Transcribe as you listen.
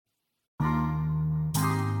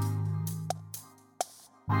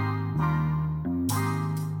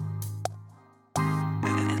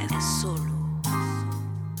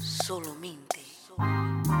Solamente.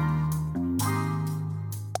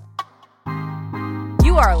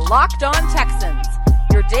 You are Locked On Texans,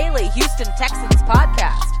 your daily Houston Texans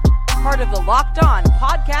podcast. Part of the Locked On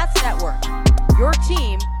Podcast Network, your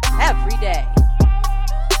team every day.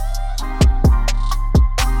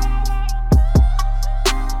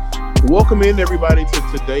 Welcome in, everybody,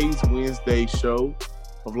 to today's Wednesday show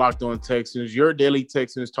of Locked On Texans, your daily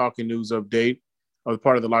Texans talking news update of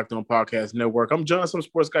part of the Locked On Podcast Network. I'm John, some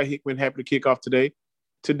sports guy Hickman, happy to kick off today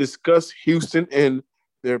to discuss Houston and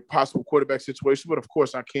their possible quarterback situation. But, of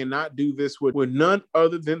course, I cannot do this with none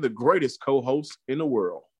other than the greatest co-host in the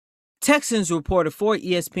world. Texans reporter for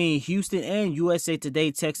ESPN Houston and USA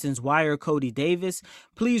Today Texans wire Cody Davis.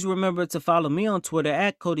 Please remember to follow me on Twitter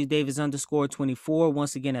at CodyDavis_24.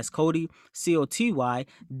 Once again, that's Cody,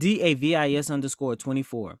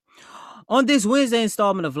 COTYDAVIS_24. On this Wednesday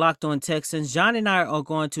installment of Locked On Texans, John and I are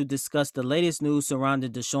going to discuss the latest news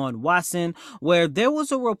surrounding Deshaun Watson, where there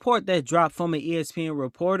was a report that dropped from an ESPN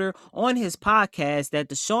reporter on his podcast that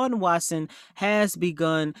Deshaun Watson has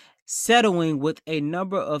begun settling with a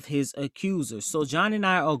number of his accusers. So John and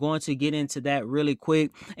I are going to get into that really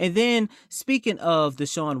quick. And then speaking of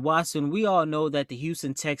Deshaun Watson, we all know that the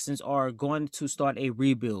Houston Texans are going to start a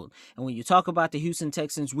rebuild. And when you talk about the Houston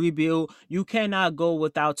Texans rebuild, you cannot go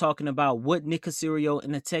without talking about what Nick Caserio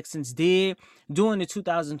and the Texans did during the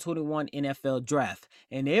 2021 NFL Draft.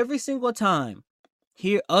 And every single time,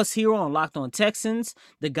 here on Locked On Texans,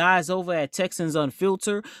 the guys over at Texans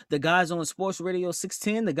Unfiltered, the guys on Sports Radio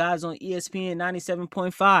 610, the guys on ESPN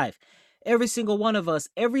 97.5, every single one of us,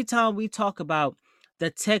 every time we talk about the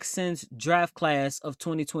Texans draft class of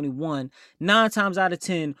 2021, 9 times out of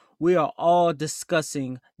 10, we are all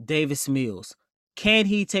discussing Davis Mills. Can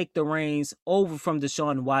he take the reins over from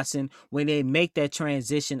Deshaun Watson when they make that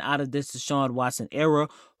transition out of this Deshaun Watson era?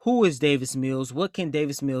 Who is Davis Mills? What can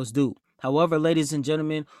Davis Mills do? However, ladies and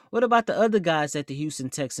gentlemen, what about the other guys that the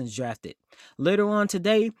Houston Texans drafted? Later on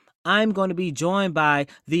today, I'm going to be joined by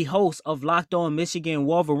the host of Locked On Michigan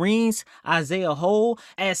Wolverines, Isaiah Hole,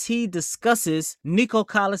 as he discusses Nico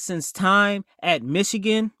Collison's time at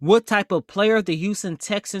Michigan, what type of player the Houston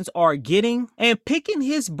Texans are getting, and picking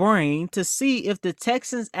his brain to see if the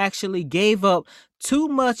Texans actually gave up too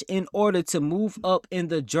much in order to move up in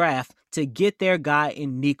the draft to get their guy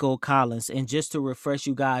in Nico Collins. And just to refresh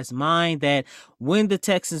you guys' mind that when the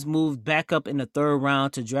Texans moved back up in the 3rd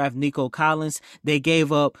round to draft Nico Collins, they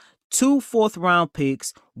gave up 2 4th-round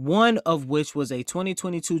picks, one of which was a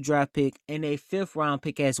 2022 draft pick and a 5th-round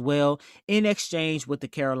pick as well in exchange with the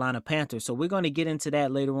Carolina Panthers. So we're going to get into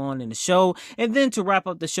that later on in the show. And then to wrap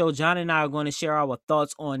up the show, John and I are going to share our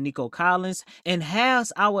thoughts on Nico Collins and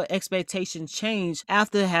has our expectations changed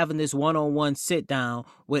after having this one-on-one sit-down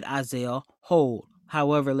with Isaiah Hole.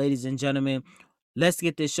 However, ladies and gentlemen, let's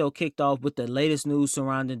get this show kicked off with the latest news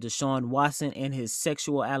surrounding Deshaun Watson and his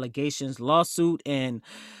sexual allegations lawsuit. And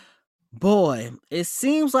boy, it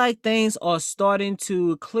seems like things are starting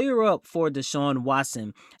to clear up for Deshaun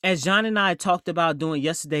Watson. As John and I talked about during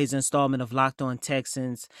yesterday's installment of Locked On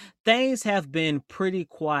Texans, things have been pretty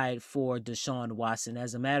quiet for Deshaun Watson.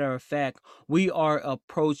 As a matter of fact, we are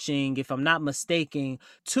approaching, if I'm not mistaken,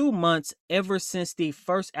 2 months ever since the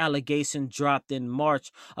first allegation dropped in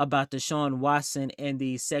March about Deshaun Watson and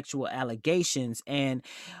the sexual allegations. And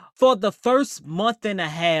for the first month and a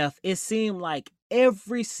half, it seemed like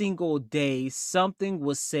every single day, something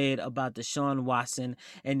was said about Deshaun Watson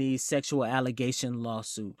and the sexual allegation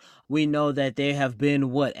lawsuit. We know that there have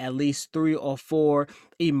been, at least 3 or 4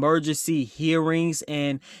 emergency hearings.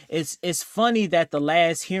 And it's funny that the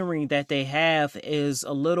last hearing that they have is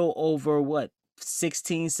a little over,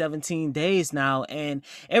 16, 17 days now. And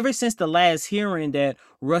ever since the last hearing that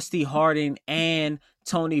Rusty Hardin and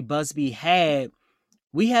Tony Busby had,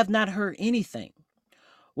 we have not heard anything,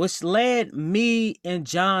 which led me and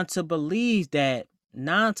John to believe that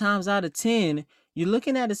 9 times out of 10, you're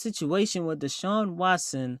looking at a situation where Deshaun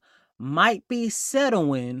Watson might be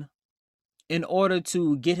settling in order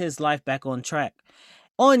to get his life back on track.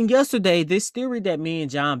 On yesterday, this theory that me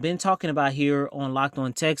and John been talking about here on Locked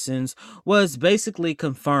On Texans was basically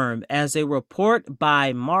confirmed as a report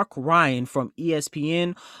by Mark Ryan from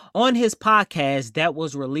ESPN on his podcast that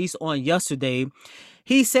was released on yesterday.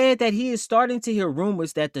 He said that he is starting to hear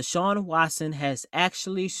rumors that Deshaun Watson has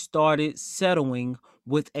actually started settling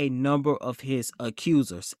with a number of his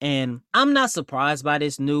accusers. And I'm not surprised by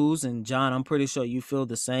this news. And John, I'm pretty sure you feel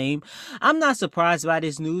the same. I'm not surprised by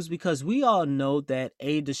this news because we all know that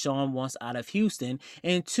Deshaun wants out of Houston.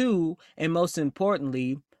 And 2, and most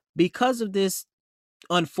importantly, because of this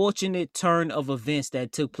unfortunate turn of events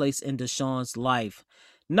that took place in Deshaun's life,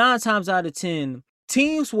 9 times out of 10,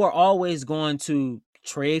 teams were always going to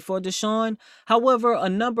trade for Deshaun. However, a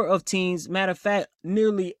number of teams, matter of fact,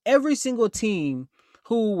 nearly every single team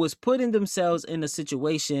who was putting themselves in a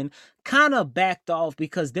situation kind of backed off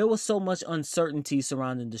because there was so much uncertainty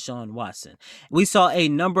surrounding Deshaun Watson. We saw a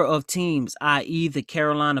number of teams, i.e. the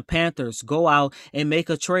Carolina Panthers, go out and make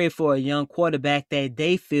a trade for a young quarterback that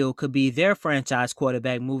they feel could be their franchise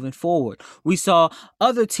quarterback moving forward. We saw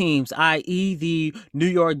other teams, i.e. the New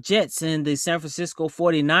York Jets and the San Francisco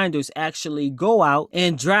 49ers, actually go out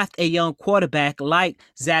and draft a young quarterback like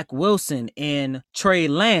Zach Wilson and Trey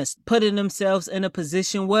Lance, putting themselves in a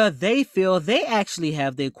position where they feel they actually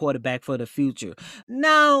have their quarterback for the future.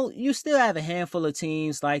 Now, you still have a handful of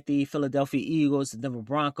teams like the Philadelphia Eagles, the Denver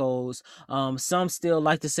Broncos. Some still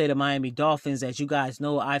like to say the Miami Dolphins. As you guys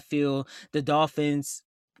know, I feel the Dolphins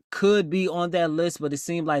could be on that list, but it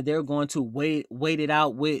seemed like they're going to wait it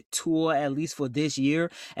out with Tua, at least for this year,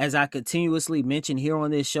 as I continuously mention here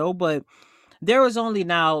on this show. But there is only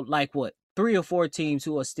now, like, 3 or 4 teams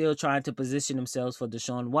who are still trying to position themselves for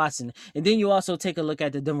Deshaun Watson. And then you also take a look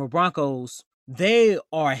at the Denver Broncos. They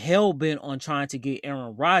are hell-bent on trying to get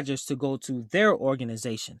Aaron Rodgers to go to their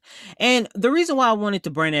organization. And the reason why I wanted to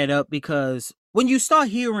bring that up, because when you start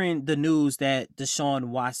hearing the news that Deshaun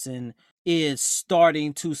Watson is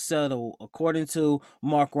starting to settle, according to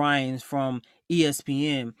Mark Ryan from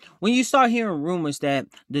ESPN, when you start hearing rumors that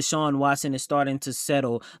Deshaun Watson is starting to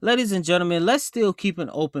settle, ladies and gentlemen, let's still keep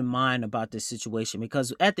an open mind about this situation,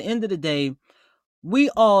 because at the end of the day, we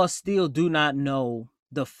all still do not know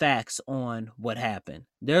the facts on what happened.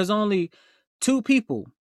 There's only 2 people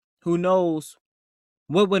who knows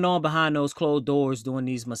what went on behind those closed doors during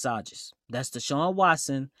these massages. That's Deshaun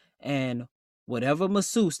Watson and whatever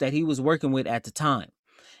masseuse that he was working with at the time.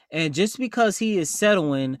 And just because he is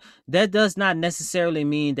settling, that does not necessarily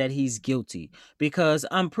mean that he's guilty, because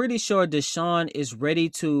I'm pretty sure Deshaun is ready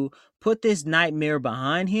to put this nightmare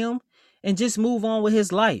behind him and just move on with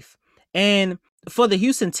his life. And for the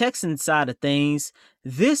Houston Texans side of things,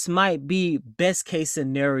 this might be best case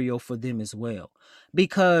scenario for them as well.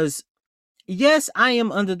 Because yes, I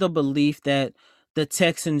am under the belief that the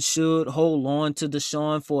Texans should hold on to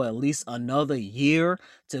Deshaun for at least another year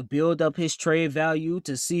to build up his trade value,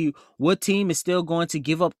 to see what team is still going to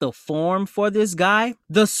give up the farm for this guy.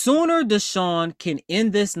 The sooner Deshaun can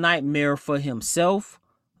end this nightmare for himself,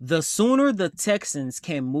 the sooner the Texans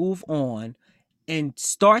can move on and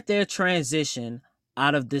start their transition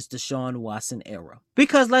out of this Deshaun Watson era.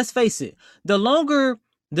 Because let's face it, the longer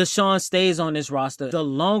Deshaun stays on this roster, the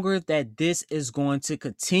longer that this is going to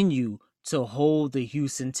continue to hold the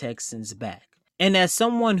Houston Texans back. And as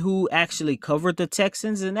someone who actually covered the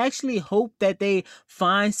Texans and actually hope that they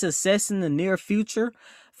find success in the near future,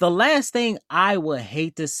 the last thing I would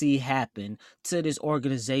hate to see happen to this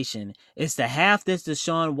organization is to have this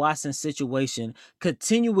Deshaun Watson situation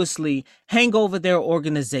continuously hang over their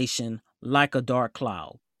organization like a dark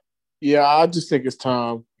cloud. Yeah, I just think it's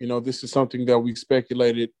time. This is something that we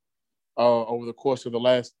speculated over the course of the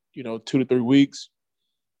last, 2 to 3 weeks,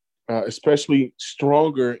 especially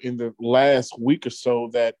stronger in the last week or so,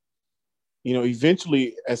 that,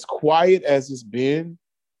 eventually, as quiet as it's been,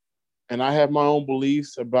 and I have my own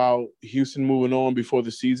beliefs about Houston moving on before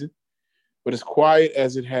the season, but as quiet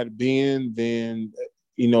as it had been, then,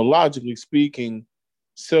 logically speaking,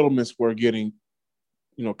 settlements were getting,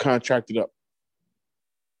 contracted up.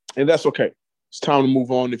 And that's okay. It's time to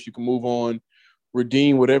move on. If you can move on,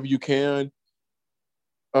 redeem whatever you can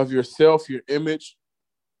of yourself, your image,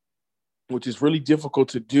 which is really difficult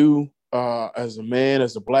to do as a man,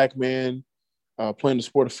 as a black man, playing the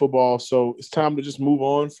sport of football. So it's time to just move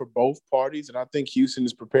on for both parties. And I think Houston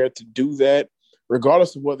is prepared to do that,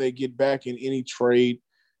 regardless of what they get back in any trade.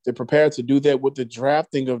 They're prepared to do that with the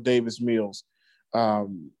drafting of Davis Mills,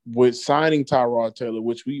 with signing Tyrod Taylor,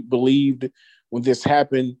 which we believed when this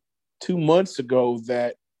happened 2 months ago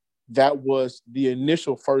that was the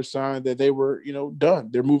initial first sign that they were, done.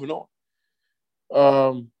 They're moving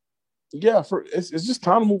on. It's just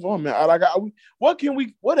time to move on, man.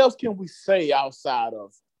 What else can we say outside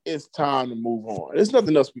of it's time to move on? There's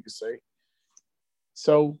nothing else we can say.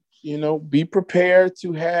 So, be prepared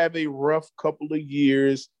to have a rough couple of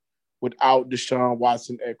years without Deshaun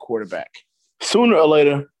Watson at quarterback. Sooner or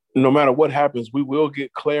later, no matter what happens, we will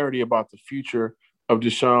get clarity about the future of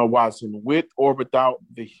Deshaun Watson with or without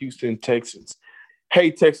the Houston Texans.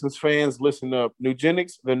 Hey, Texans fans, listen up.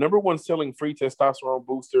 Nugenix, the #1 selling free testosterone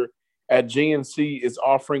booster at GNC, is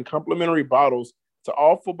offering complimentary bottles to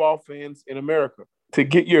all football fans in America. To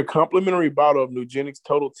get your complimentary bottle of Nugenix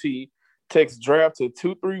Total T, text DRAFT to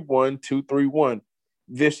 231-231.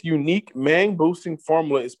 This unique man-boosting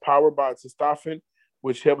formula is powered by testosterone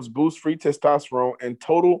which helps boost free testosterone and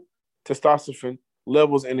total testosterone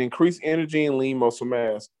levels and increase energy and lean muscle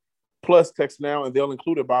mass. Plus, text now and they'll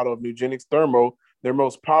include a bottle of Nugenix Thermo, their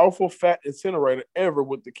most powerful fat incinerator ever,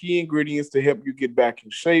 with the key ingredients to help you get back in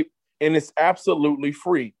shape. And it's absolutely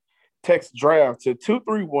free. Text DRAFT to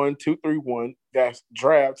 231-231. That's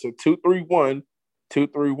DRAFT to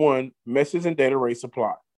 231-231. Message and data rate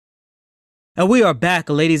supply. And we are back,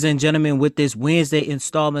 ladies and gentlemen, with this Wednesday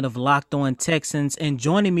installment of Locked On Texans. And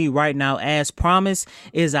joining me right now, as promised,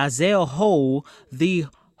 is Isaiah Hole, the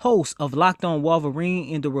host of Locked On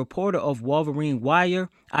Wolverine and the reporter of Wolverine Wire.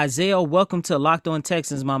 Isaiah, welcome to Locked On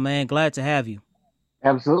Texans, my man. Glad to have you.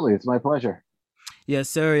 Absolutely. It's my pleasure. Yes,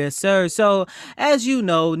 sir. Yes, sir. So, as you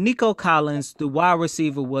know, Nico Collins, the wide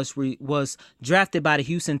receiver, was drafted by the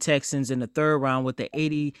Houston Texans in the third round with the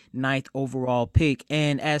 89th overall pick.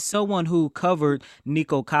 And as someone who covered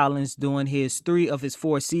Nico Collins during his 3 of his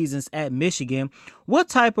 4 seasons at Michigan, what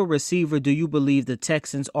type of receiver do you believe the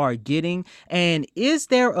Texans are getting? And is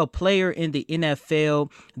there a player in the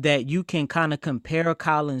NFL that you can kind of compare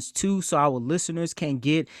Collins to, so our listeners can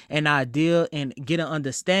get an idea and get an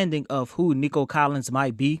understanding of who Nico Collins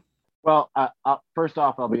might be? Well, first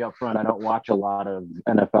off, I'll be upfront. I don't watch a lot of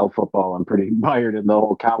NFL football. I'm pretty mired in the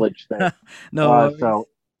whole college thing. So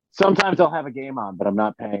sometimes I'll have a game on, but I'm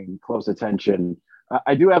not paying close attention.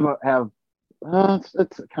 I do have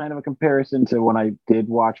it's kind of a comparison to when I did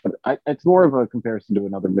watch, but it's more of a comparison to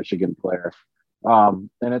another Michigan player. And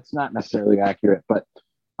it's not necessarily accurate. But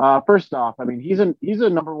first off, I mean, he's a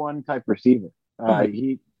number one type receiver.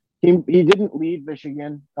 He didn't lead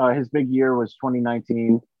Michigan. His big year was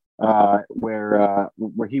 2019, where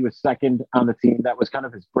he was second on the team. That was kind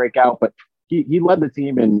of his breakout, but he led the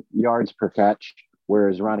team in yards per catch,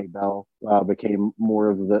 whereas Ronnie Bell became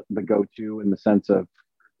more of the go-to in the sense of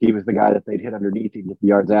he was the guy that they'd hit underneath and get the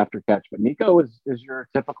yards after catch. But Nico is your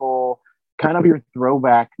typical kind of your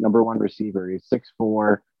throwback number one receiver. He's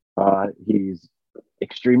 6'4". He's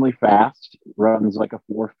extremely fast, runs like a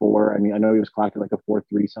 4.4. I mean, I know he was clocking like a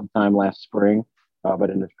 4.3 sometime last spring, but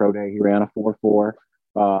in his pro day, he ran a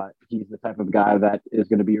 4.4. He's the type of guy that is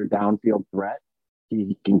going to be your downfield threat.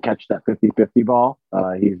 He can catch that 50-50 ball.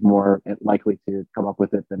 He's more likely to come up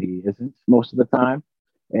with it than he isn't most of the time.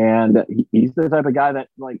 And he's the type of guy that,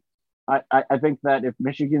 like, I think that if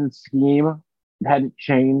Michigan's scheme hadn't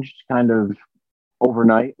changed kind of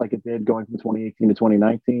overnight, like it did going from 2018 to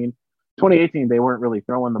 2019, 2018, they weren't really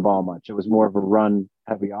throwing the ball much. It was more of a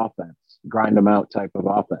run-heavy offense, grind them out type of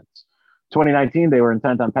offense. 2019, they were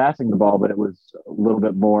intent on passing the ball, but it was a little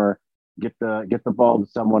bit more get the ball to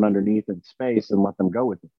someone underneath in space and let them go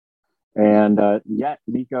with it. And yet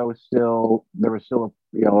Nico was there was still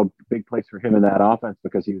a big place for him in that offense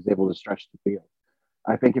because he was able to stretch the field.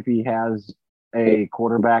 I think if he has a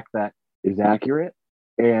quarterback that is accurate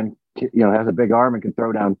and has a big arm and can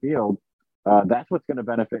throw downfield, that's what's going to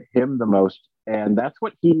benefit him the most. And that's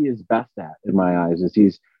what he is best at, in my eyes, is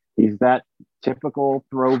he's that typical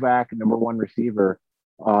throwback number one receiver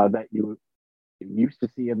that you used to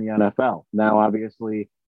see in the NFL. Now, obviously,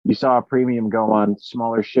 you saw a premium go on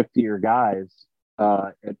smaller, shiftier guys.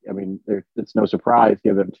 It's no surprise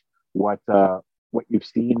given what you've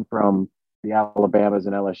seen from the Alabamas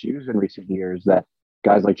and LSUs in recent years, that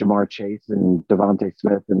guys like Jamar Chase and Devontae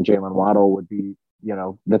Smith and Jalen Waddle would be,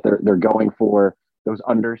 that they're going for those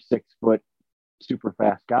under 6 foot super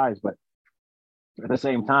fast guys. But at the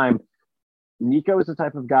same time, Nico is the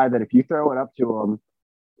type of guy that if you throw it up to him,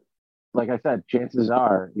 like I said, chances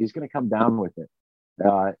are he's going to come down with it.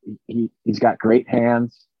 He's got great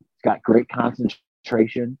hands. He's got great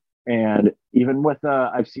concentration. And even with,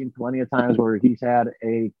 I've seen plenty of times where he's had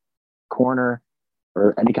a corner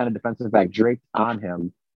or any kind of defensive back draped on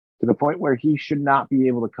him to the point where he should not be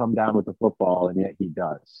able to come down with the football, and yet he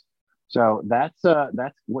does. So that's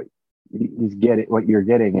what he's getting, what you're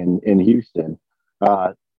getting in Houston.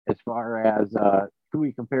 As far as who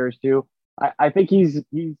he compares to, I think he's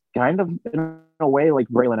kind of in a way like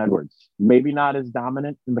Braylon Edwards. Maybe not as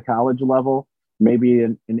dominant in the college level, maybe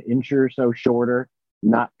an inch or so shorter,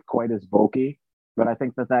 not quite as bulky, but I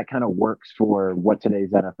think that kind of works for what today's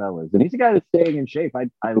NFL is. And he's a guy that's staying in shape.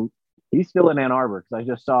 He's still in Ann Arbor because I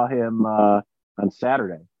just saw him on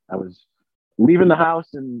Saturday. I was leaving the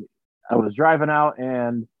house and I was driving out,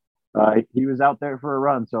 and he was out there for a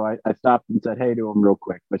run. So I stopped and said hey to him real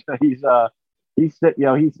quick. But he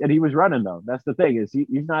was running though. That's the thing, is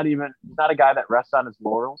he's not a guy that rests on his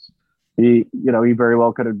laurels. He very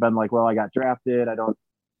well could have been like, well, I got drafted. I don't,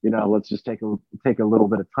 let's just take a little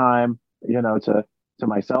bit of time, to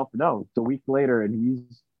myself. No, it's a week later and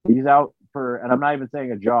he's out for, and I'm not even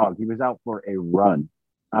saying a jog. He was out for a run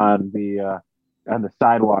on the on the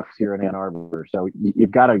sidewalks here in Ann Arbor. So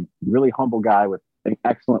you've got a really humble guy with an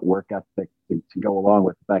excellent work ethic to go along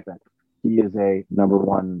with the fact that he is a number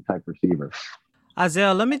one type receiver.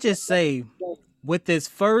 Isaiah, let me just say, with this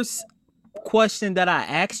first question that I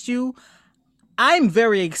asked you, I'm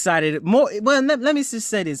very excited. Let me just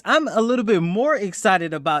say this. I'm a little bit more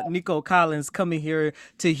excited about Nico Collins coming here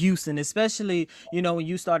to Houston, especially, when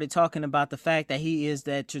you started talking about the fact that he is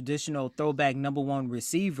that traditional throwback number one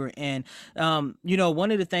receiver. And,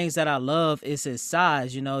 one of the things that I love is his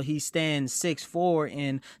size. He stands 6'4",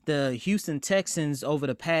 and the Houston Texans over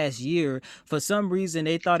the past year, for some reason,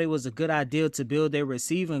 they thought it was a good idea to build their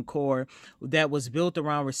receiving core that was built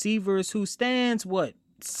around receivers who stands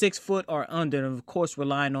 6 foot or under, and of course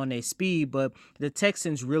relying on their speed. But the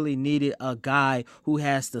Texans really needed a guy who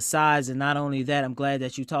has the size, and not only that, I'm glad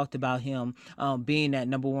that you talked about him being that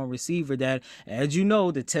number one receiver. That, as you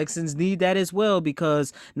know, the Texans need that as well,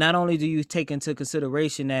 because not only do you take into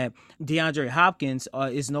consideration that DeAndre Hopkins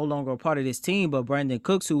is no longer a part of this team, but Brandon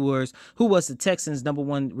Cooks, who was the Texans' number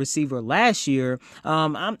one receiver last year,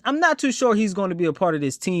 I'm not too sure he's going to be a part of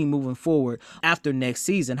this team moving forward after next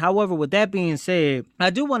season. However, with that being said,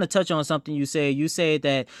 I do want to touch on something you said. You said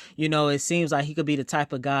that, it seems like he could be the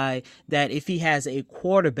type of guy that if he has a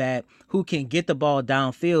quarterback who can get the ball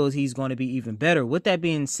downfield, he's going to be even better. With that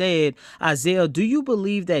being said, Isaiah, do you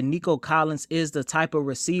believe that Nico Collins is the type of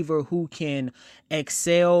receiver who can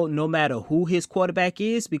excel no matter who his quarterback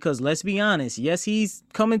is? Because let's be honest, yes, he's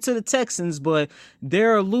coming to the Texans, but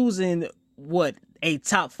they're losing a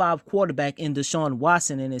top 5 quarterback in Deshaun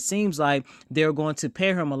Watson, and it seems like they're going to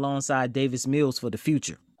pair him alongside Davis Mills for the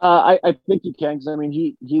future. I think you can, because I mean,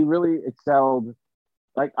 he really excelled.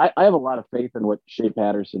 Like I have a lot of faith in what Shea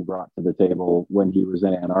Patterson brought to the table when he was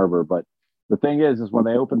in Ann Arbor, but the thing is when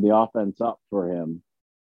they opened the offense up for him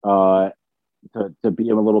to be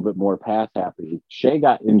a little bit more pass happy, Shea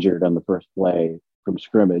got injured on the first play from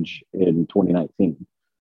scrimmage in 2019,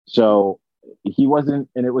 so he wasn't,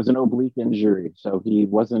 and it was an oblique injury, so he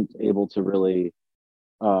wasn't able to really,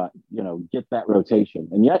 get that rotation.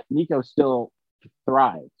 And yet Nico still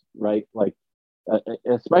thrived, right? Like,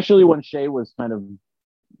 especially when Shea was kind of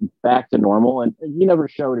back to normal, and he never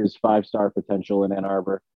showed his 5-star potential in Ann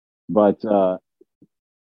Arbor. But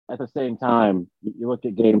at the same time, you look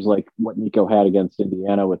at games like what Nico had against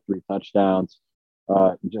Indiana with 3 touchdowns,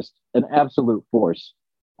 just an absolute force.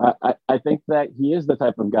 I think that he is the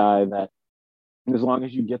type of guy that, as long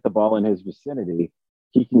as you get the ball in his vicinity,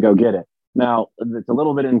 he can go get it. Now, it's a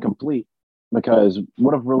little bit incomplete because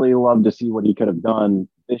would have really loved to see what he could have done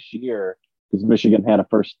this year, because Michigan had a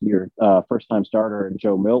first-time starter in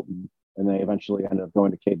Joe Milton, and they eventually ended up going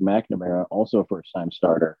to Cade McNamara, also a first-time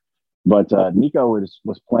starter. But Nico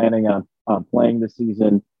was planning on playing this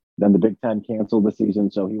season. Then the Big Ten canceled the season,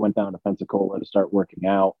 so he went down to Pensacola to start working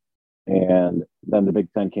out. And then the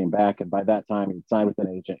Big Ten came back, and by that time, he'd signed with an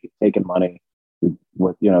agent, he'd taken money.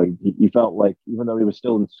 He felt like, even though he was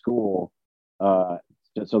still in school,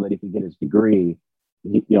 just so that he could get his degree,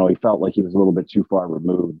 he felt like he was a little bit too far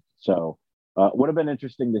removed. So it would have been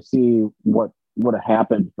interesting to see what would have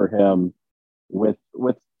happened for him with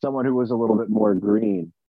someone who was a little bit more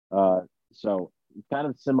green. So kind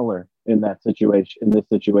of similar in this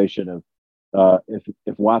situation of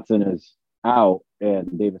if Watson is out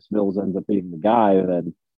and Davis Mills ends up being the guy,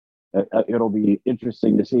 then it'll be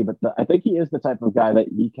interesting to see. But I think he is the type of guy that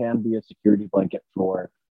he can be a security blanket for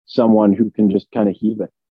someone who can just kind of heave it.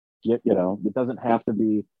 It doesn't have to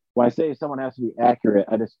be, when I say someone has to be accurate,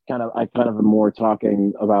 I kind of am more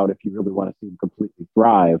talking about if you really want to see him completely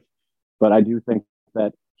thrive. But I do think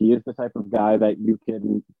that he is the type of guy that you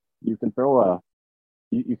can throw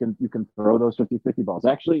you can throw those 50-50 balls.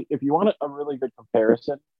 Actually, if you want a really good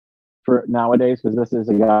comparison for nowadays, because this is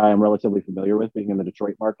a guy I'm relatively familiar with, being in the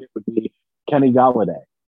Detroit market, would be Kenny Golladay.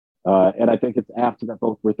 And I think it's apt that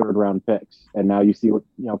both were 3rd-round picks. And now you see what,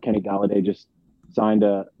 Kenny Golladay just signed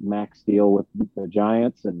a max deal with the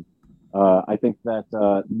Giants. And I think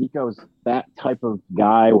that Nico's that type of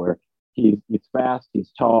guy where he's fast,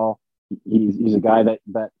 he's tall, he's a guy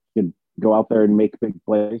that can go out there and make big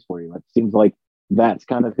plays for you. It seems like that's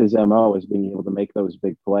kind of his MO, is being able to make those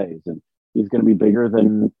big plays. And he's going to be bigger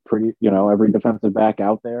than every defensive back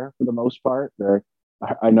out there for the most part. There,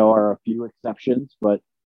 I know, are a few exceptions, but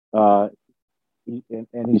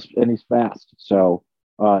he's fast. So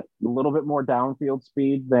a little bit more downfield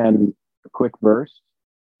speed than a quick burst.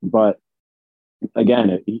 But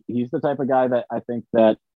again, he's the type of guy that I think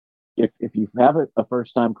that if you have a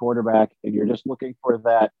first-time quarterback and you're just looking for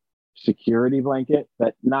that security blanket,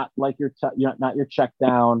 that not like not your check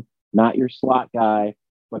down, not your slot guy,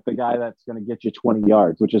 but the guy that's going to get you 20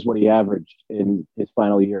 yards, which is what he averaged in his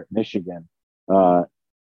final year at Michigan.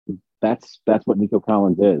 That's what Nico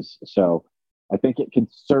Collins is. So I think it can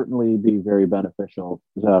certainly be very beneficial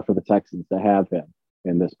for the Texans to have him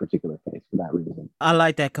in this particular case for that reason. I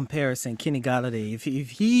like that comparison, Kenny Golladay. If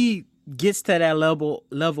he gets to that level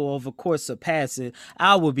of course, surpass it,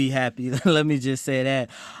 I will be happy. Let me just say that.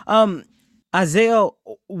 Isaiah,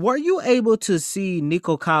 were you able to see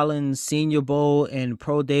Nico Collins' Senior Bowl and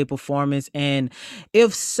Pro Day performance? And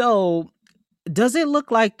if so, does it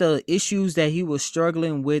look like the issues that he was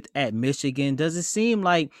struggling with at Michigan? Does it seem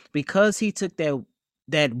like because he took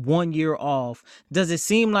that 1 year off, does it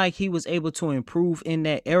seem like he was able to improve in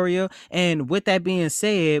that area? And with that being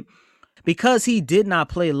said, because he did not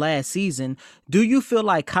play last season, do you feel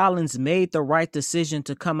like Collins made the right decision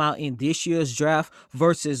to come out in this year's draft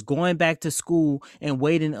versus going back to school and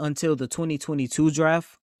waiting until the 2022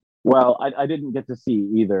 draft? Well, I didn't get to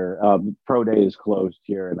see either. Pro Day is closed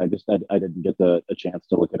here, and I didn't get a chance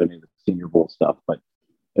to look at any of the Senior Bowl stuff. But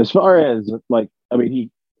as far as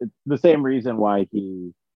the same reason why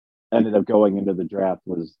he ended up going into the draft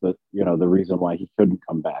was the reason why he couldn't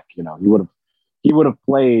come back. He would have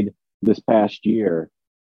played this past year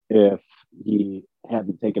if he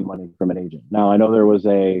hadn't taken money from an agent. Now I know there was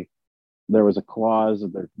a clause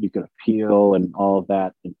that you could appeal and all of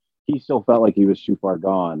that. And he still felt like he was too far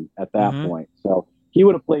gone at that point. So he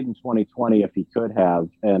would have played in 2020 if he could have,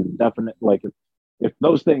 and definitely if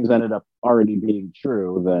those things ended up already being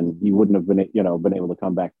true, then he wouldn't have been able to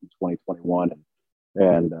come back in 2021.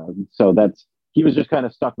 And so he was just kind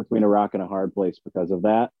of stuck between a rock and a hard place because of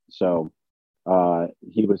that. So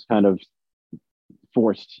he was kind of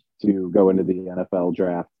forced to go into the NFL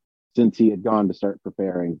draft since he had gone to start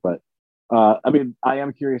preparing. But I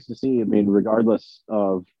am curious to see, regardless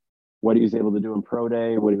of what he was able to do in Pro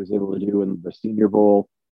Day, what he was able to do in the Senior Bowl,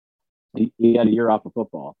 he had a year off of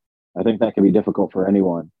football. I think that can be difficult for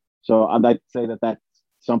anyone. So I'd like to say that that's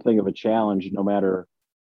something of a challenge, no matter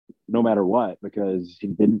what, because he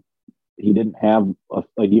didn't have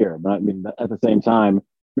a year. But at the same time,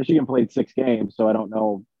 Michigan played 6 games, so I don't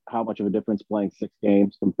know how much of a difference playing 6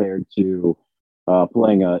 games compared to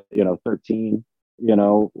playing 13.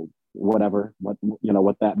 What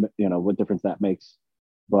difference that makes.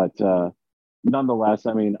 But nonetheless,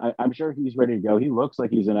 I'm sure he's ready to go. He looks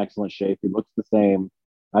like he's in excellent shape. He looks the same.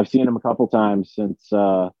 I've seen him a couple times since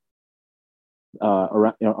around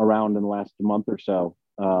in the last month or so,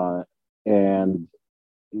 and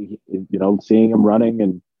seeing him running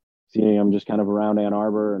and seeing him just kind of around Ann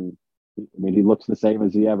Arbor, and he looks the same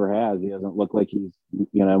as he ever has. He doesn't look like he's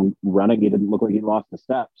running. He didn't look like he lost a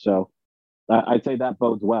step. So I'd say that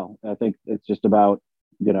bodes well. I think it's just about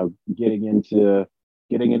getting into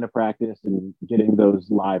practice and getting those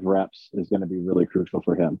live reps is going to be really crucial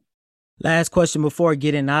for him. Last question before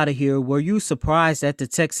getting out of here. Were you surprised that the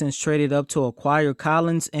Texans traded up to acquire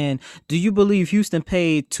Collins? And do you believe Houston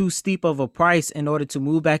paid too steep of a price in order to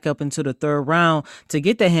move back up into the 3rd round to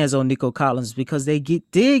get their hands on Nico Collins? Because they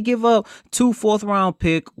did give up 2 4th-round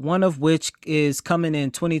pick, one of which is coming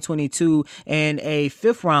in 2022, and a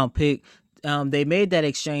 5th-round pick. They made that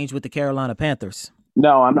exchange with the Carolina Panthers.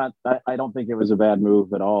 No, I'm not. I don't think it was a bad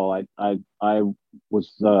move at all. I'm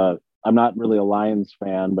not really a Lions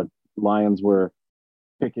fan, but Lions were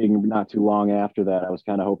picking not too long after that. I was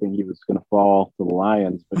kind of hoping he was going to fall to the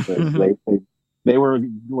Lions because they were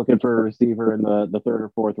looking for a receiver in the 3rd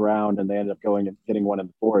or 4th round, and they ended up going and getting one in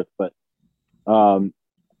the 4th. But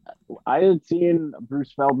I had seen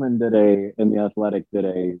Bruce Feldman in The Athletic did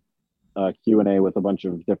a Q&A with a bunch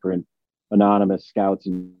of different anonymous scouts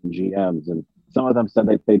and GMs, and some of them said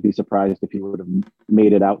that they'd be surprised if he would have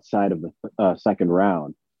made it outside of the 2nd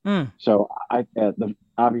round. So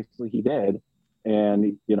obviously he did,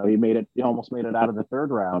 and he almost made it out of the 3rd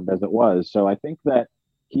round as it was. So I think that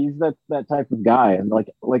he's that type of guy, and with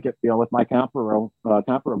my comparable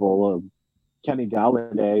of Kenny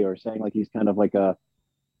Golladay, or saying like he's kind of like a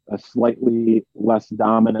slightly less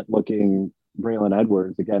dominant looking Braylon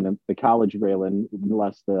Edwards, again the college Braylon,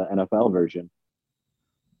 less the NFL version.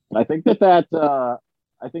 I think that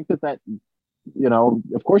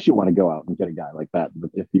of course you want to go out and get a guy like that,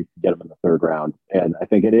 but if you get him in the 3rd round, and I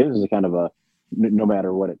think it is a kind of a no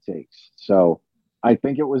matter what it takes. So I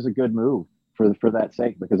think it was a good move for that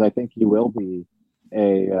sake, because I think he will be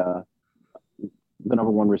the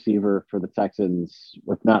number 1 receiver for the Texans,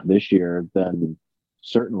 if not this year, then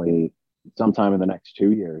certainly sometime in the next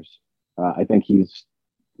 2 years. I think he was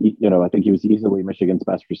easily Michigan's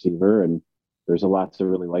best receiver, and there's a lot to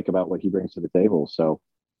really like about what he brings to the table. So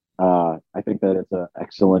I think that it's an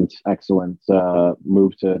excellent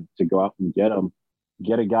move to go out and get him.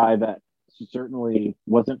 get a guy that certainly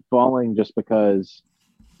wasn't falling just because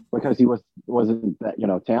he wasn't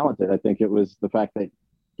that, talented. I think it was the fact that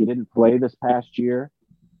he didn't play this past year,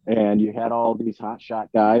 and you had all these hot shot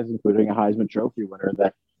guys, including a Heisman Trophy winner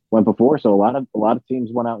that went before. So a lot of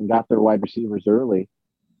teams went out and got their wide receivers early,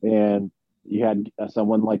 and you had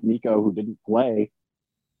someone like Nico who didn't play,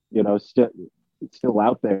 still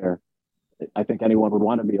out there. I think anyone would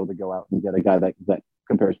want to be able to go out and get a guy that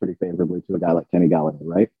compares pretty favorably to a guy like Kenny Golladay,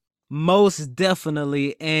 right? Most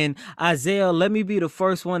definitely. And Isaiah, let me be the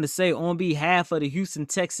first one to say, on behalf of the Houston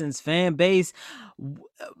Texans fan base,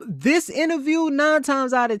 this interview 9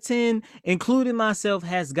 times out of 10, including myself,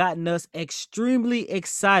 has gotten us extremely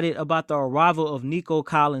excited about the arrival of Nico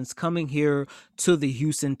Collins coming here to the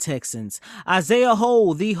Houston Texans. Isaiah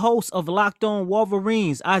Hole, the host of Locked On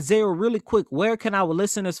Wolverines. Isaiah, really quick, where can our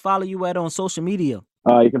listeners follow you at on social media?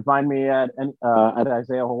 You can find me at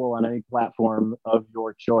Isaiah Hole on any platform of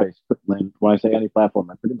your choice. When I say any platform,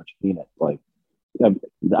 I pretty much mean it. Like,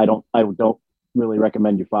 I don't really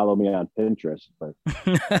recommend you follow me on Pinterest, but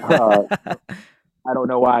I don't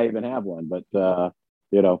know why I even have one. But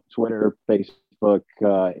Twitter, Facebook,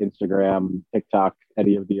 Instagram, TikTok,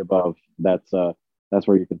 any of the above. That's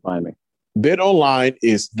where you can find me. BetOnline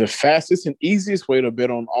is the fastest and easiest way to bet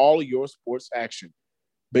on all your sports action.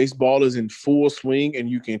 Baseball is in full swing, and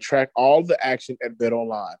you can track all the action at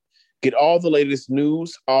BetOnline. Get all the latest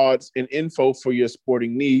news, odds, and info for your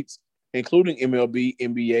sporting needs, including MLB,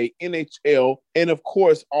 NBA, NHL, and, of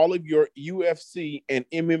course, all of your UFC and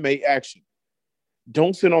MMA action.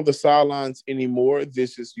 Don't sit on the sidelines anymore.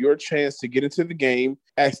 This is your chance to get into the game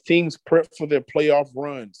as teams prep for their playoff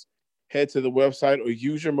runs. Head to the website or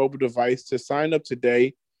use your mobile device to sign up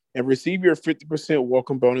today and receive your 50%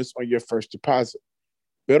 welcome bonus on your first deposit.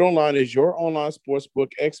 BetOnline is your online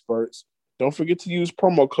sportsbook experts. Don't forget to use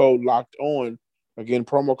promo code Locked On. Again,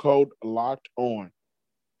 promo code Locked On.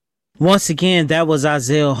 Once again, that was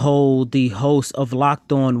Isaiah Hole, the host of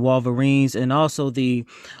Locked On Wolverines, and also the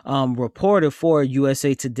reporter for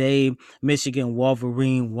USA Today, Michigan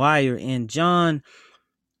Wolverine Wire. And John,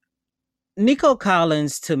 Nico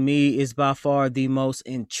Collins, to me, is by far the most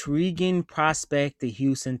intriguing prospect the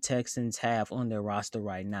Houston Texans have on their roster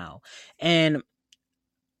right now. And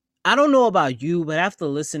I don't know about you, but after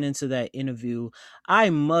listening to that interview,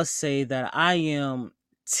 I must say that I am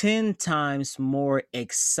 10 times more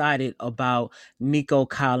excited about Nico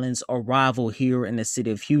Collins' arrival here in the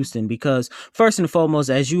city of Houston, because first and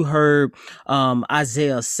foremost, as you heard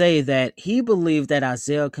Isaiah say, that he believed that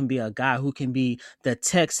Isaiah can be a guy who can be the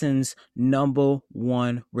Texans'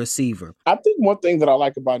 #1 receiver. I think one thing that I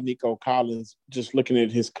like about Nico Collins, just looking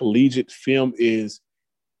at his collegiate film, is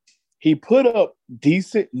he put up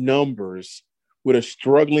decent numbers with a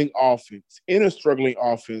struggling offense, with a struggling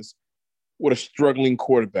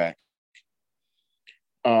quarterback,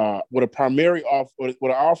 with an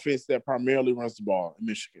offense that primarily runs the ball in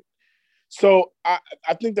Michigan. So I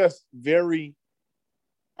think that's very,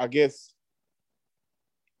 I guess,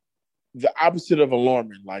 the opposite of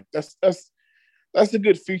alarming. Like that's a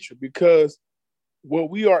good feature, because what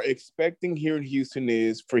we are expecting here in Houston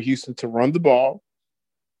is for Houston to run the ball.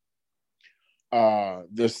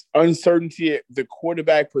 This uncertainty at the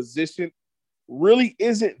quarterback position really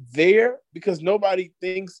isn't there, because nobody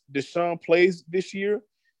thinks Deshaun plays this year.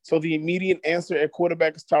 So the immediate answer at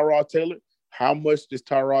quarterback is Tyrod Taylor. How much does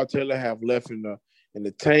Tyrod Taylor have left in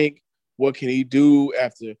the tank? What can he do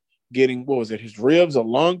after getting, his ribs or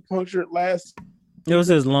lung punctured last? It was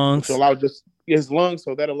his lungs. So allowed his lungs,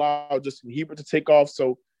 so that allowed Justin Herbert to take off.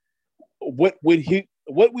 So what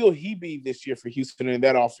will he be this year for Houston in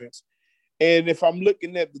that offense? And if I'm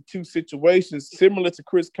looking at the two situations similar to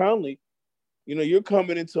Chris Conley, you're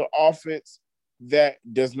coming into an offense that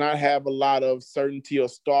does not have a lot of certainty or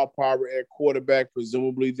star power at quarterback,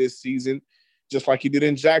 presumably this season, just like you did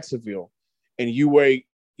in Jacksonville. And you were,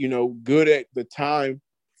 good at the time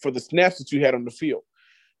for the snaps that you had on the field.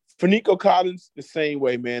 For Nico Collins, the same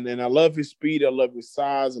way, man. And I love his speed. I love his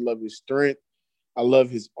size. I love his strength. I love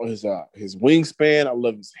his wingspan. I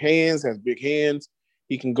love his hands, has big hands.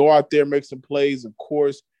 He can go out there and make some plays. Of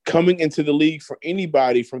course, coming into the league for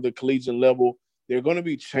anybody from the collegiate level, there are going to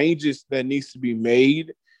be changes that needs to be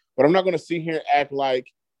made. But I'm not going to sit here and act like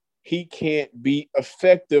he can't be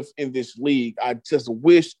effective in this league. I just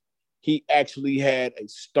wish he actually had a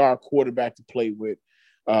star quarterback to play with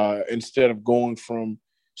instead of going from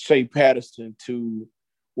Shea Patterson to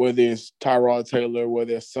whether it's Tyrod Taylor,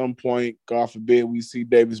 whether at some point, God forbid, we see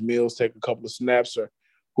Davis Mills take a couple of snaps or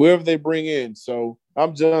whoever they bring in. So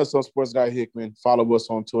I'm John, Sports Guy Hickman. Follow us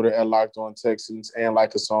on Twitter at Locked On Texans and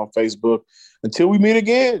like us on Facebook. Until we meet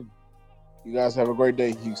again. You guys have a great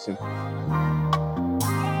day, Houston.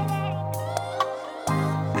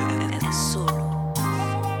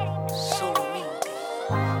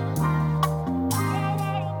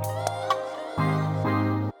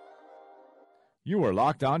 You are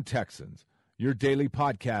Locked On Texans, your daily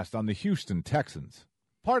podcast on the Houston Texans.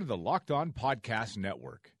 Part of the Locked On Podcast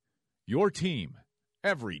Network. Your team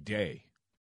every day.